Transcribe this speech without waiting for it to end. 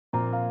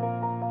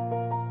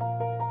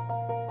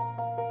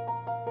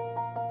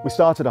We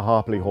started at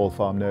Harperley Hall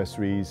Farm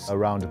Nurseries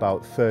around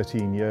about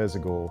 13 years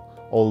ago,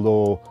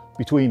 although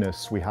between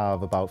us we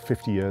have about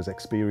 50 years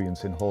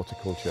experience in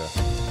horticulture.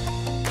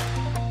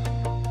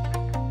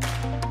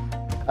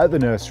 At the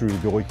nursery we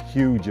grow a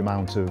huge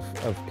amount of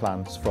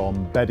plants,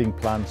 from bedding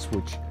plants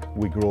which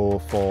we grow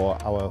for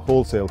our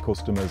wholesale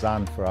customers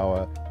and for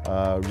our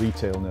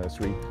retail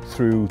nursery,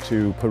 through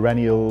to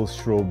perennials,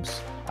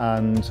 shrubs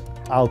and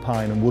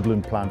alpine and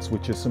woodland plants,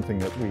 which is something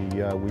that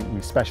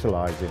we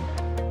specialise in.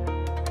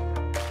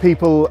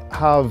 People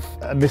have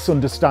a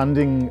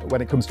misunderstanding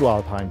when it comes to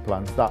alpine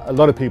plants, that a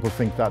lot of people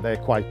think that they're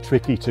quite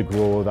tricky to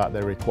grow, that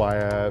they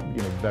require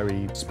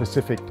very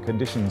specific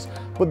conditions,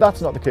 but that's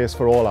not the case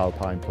for all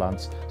alpine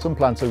plants. Some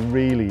plants are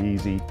really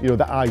easy,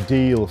 they're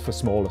ideal for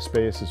smaller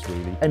spaces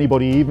really.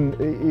 Anybody,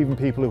 even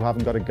people who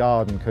haven't got a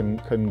garden,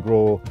 can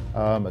grow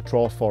a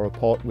trough or a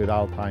pot with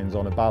alpines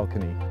on a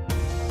balcony.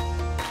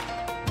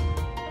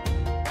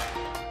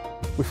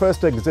 We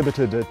first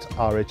exhibited at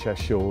RHS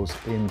shows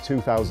in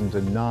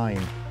 2009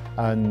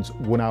 and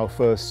won our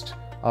first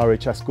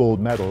RHS Gold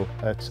Medal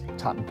at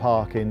Tatton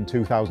Park in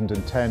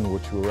 2010,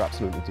 which we were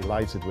absolutely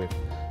delighted with.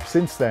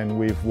 Since then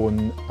we've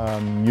won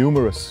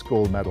numerous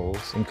gold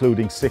medals,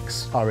 including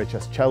 6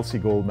 RHS Chelsea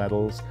Gold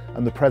Medals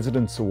and the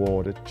President's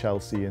Award at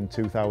Chelsea in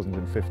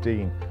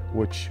 2015,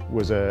 which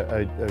was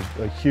a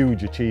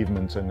huge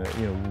achievement and a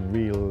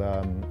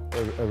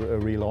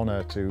real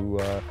honour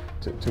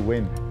to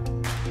win.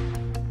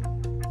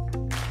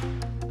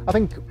 I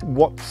think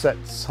what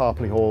sets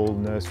Harperley Hall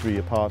Nursery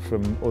apart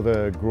from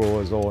other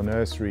growers or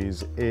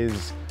nurseries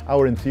is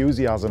our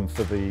enthusiasm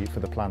for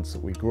the plants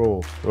that we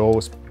grow. We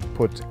always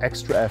put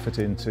extra effort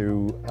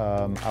into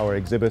our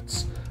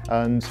exhibits,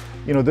 and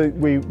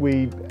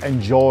we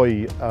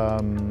enjoy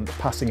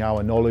passing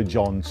our knowledge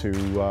on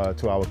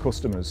to our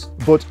customers.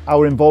 But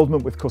our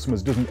involvement with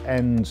customers doesn't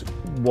end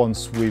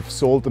once we've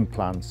sold them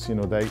plants.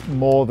 They're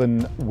more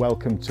than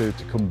welcome to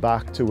come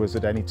back to us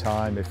at any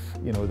time if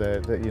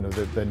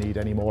they need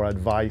any more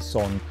advice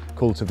on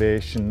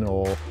cultivation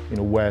or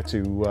where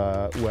to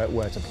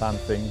plant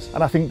things.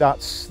 And I think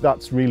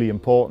that's really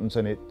important,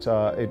 and it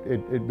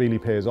really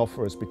pays off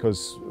for us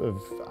because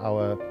of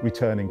our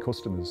returning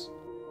customers.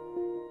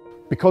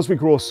 Because we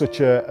grow such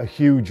a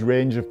huge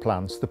range of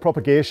plants, the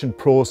propagation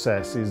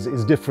process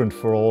is different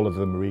for all of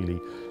them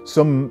really.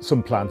 Some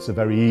plants are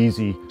very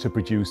easy to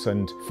produce,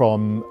 and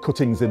from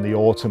cuttings in the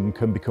autumn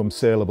can become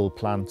saleable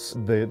plants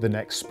the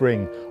next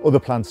spring. Other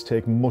plants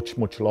take much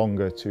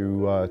longer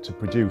to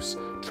produce.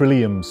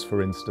 Trilliums,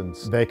 for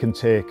instance, they can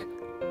take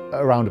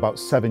around about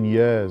 7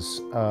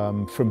 years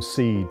from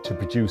seed to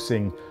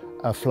producing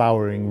a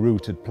flowering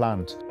rooted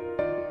plant.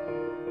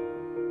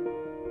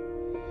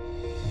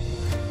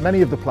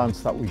 Many of the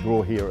plants that we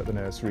grow here at the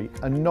nursery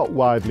are not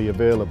widely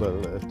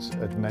available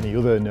at many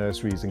other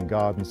nurseries and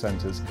garden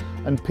centres,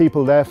 and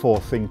people therefore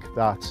think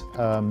that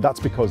that's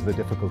because they're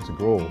difficult to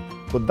grow.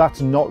 But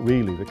that's not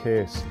really the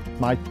case.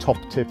 My top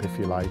tip, if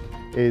you like,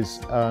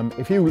 is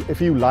if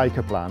you like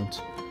a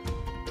plant,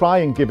 try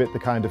and give it the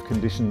kind of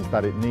conditions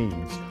that it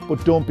needs,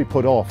 but don't be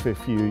put off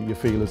if you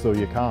feel as though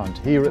you can't.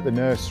 Here at the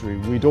nursery,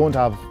 we don't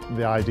have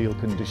the ideal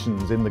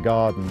conditions in the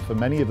garden for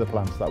many of the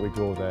plants that we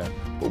grow there,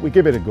 but we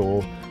give it a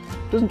go.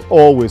 Doesn't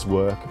always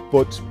work,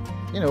 but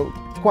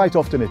quite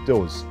often it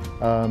does.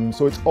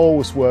 So it's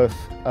always worth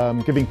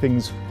giving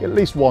things at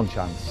least one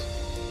chance.